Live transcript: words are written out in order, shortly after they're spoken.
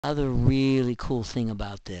Other really cool thing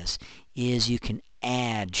about this is you can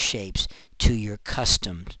add shapes to your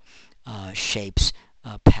custom shapes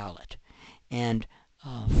palette. And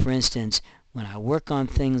for instance, when I work on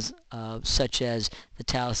things such as the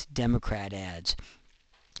Tallahassee Democrat ads,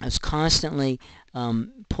 I was constantly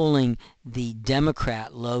pulling the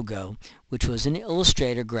Democrat logo, which was an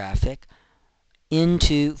Illustrator graphic,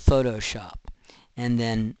 into Photoshop and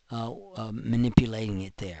then manipulating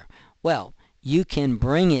it there. Well, you can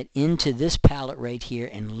bring it into this palette right here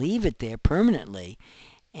and leave it there permanently,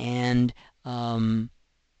 and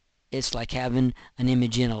it's like having an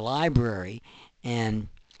image in a library, and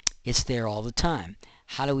it's there all the time.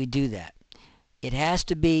 How do we do that? It has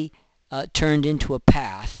to be turned into a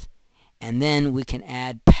path, and then we can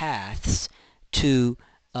add paths to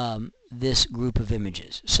this group of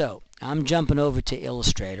images. So I'm jumping over to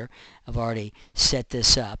Illustrator. I've already set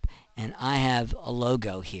this up, and I have a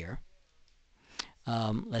logo here.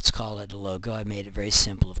 Let's call it a logo. I made it very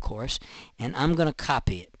simple, of course, and I'm going to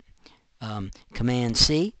copy it. Command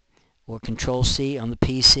C or Control C on the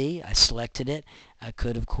PC. I selected it. I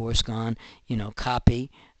could, of course, gone, copy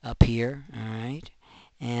up here. All right,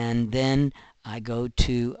 and then I go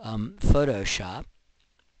to Photoshop,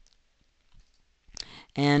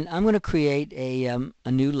 and I'm going to create a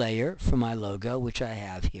new layer for my logo, which I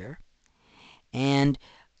have here, and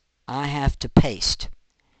I have to paste.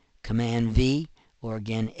 Command V, or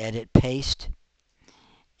again edit paste.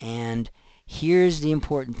 And here's the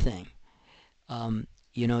important thing.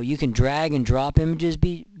 You can drag and drop images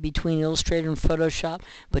between Illustrator and Photoshop,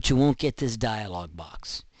 but you won't get this dialog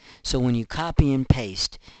box. So when you copy and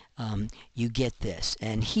paste, you get this.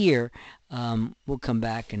 And here, we'll come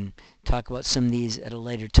back and talk about some of these at a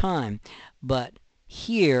later time, but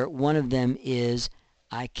here one of them is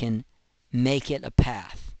I can make it a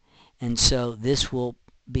path. And so this will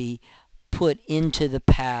be put into the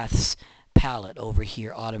paths palette over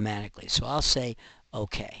here automatically. So I'll say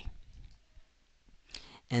OK.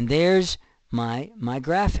 And there's my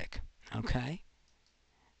graphic. Okay.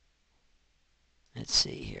 Let's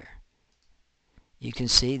see here. You can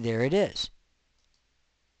see there it is.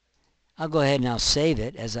 I'll go ahead and I'll save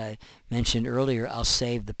it. As I mentioned earlier, I'll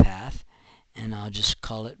save the path, and I'll just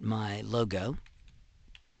call it my logo.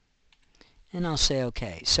 And I'll say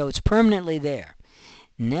OK. So it's permanently there.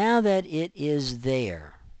 Now that it is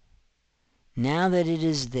there, and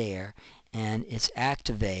it's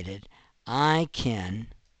activated, I can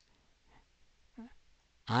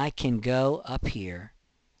go up here,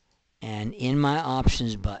 and in my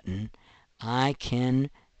options button I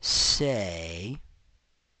can say,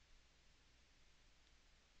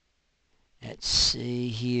 let's see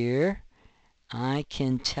here, I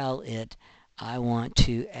can tell it I want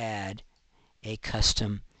to add a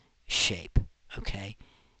custom shape. Okay,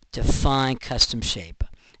 define custom shape.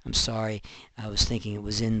 I'm sorry, I was thinking it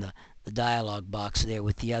was in the dialog box there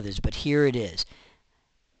with the others, but here it is.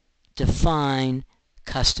 Define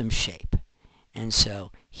custom shape. And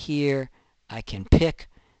so here I can pick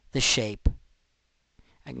the shape.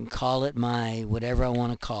 I can call it my whatever I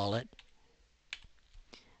want to call it.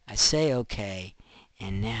 I say OK,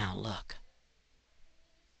 and now look.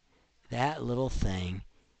 That little thing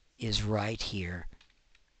is right here,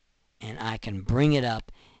 and I can bring it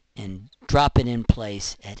up and drop it in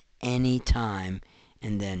place at any time,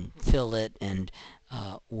 and then fill it and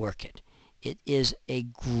work it. It is a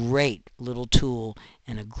great little tool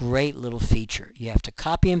and a great little feature. You have to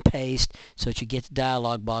copy and paste so that you get the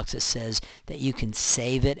dialog box that says that you can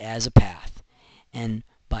save it as a path. And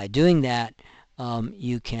by doing that,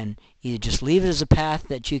 you can either just leave it as a path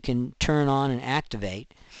that you can turn on and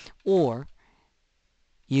activate, or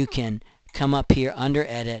you can come up here under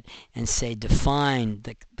Edit and say define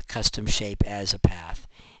the custom shape as a path,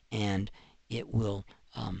 and it will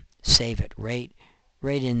save it right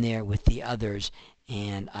in there with the others,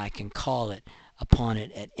 and I can call it upon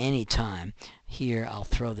it at any time. Here I'll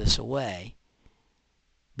throw this away,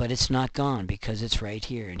 but it's not gone because it's right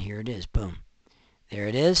here, and here it is. Boom. There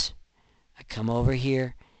it is. I come over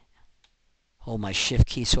here, hold my shift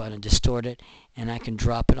key so I don't distort it, and I can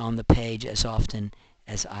drop it on the page as often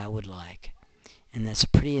as I would like. And that's a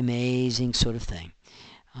pretty amazing sort of thing.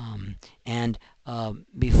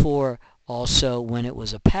 Before, also, when it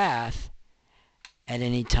was a path, at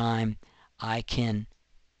any time I can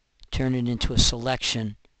turn it into a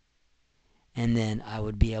selection, and then I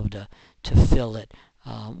would be able to fill it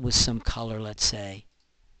with some color, let's say.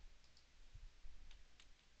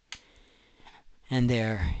 And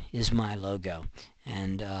there is my logo.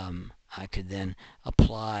 And I could then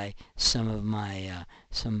apply some of my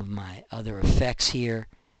other effects here.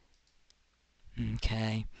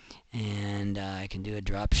 Okay, and I can do a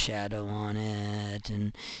drop shadow on it,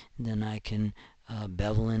 and then I can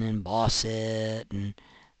bevel and emboss it, and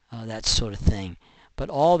that sort of thing. But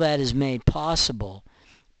all that is made possible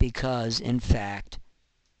because, in fact,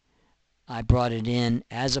 I brought it in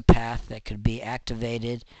as a path that could be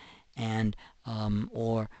activated, and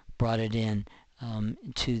or brought it in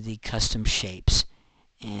to the custom shapes,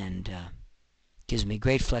 and gives me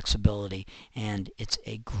great flexibility, and it's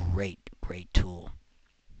a great tool.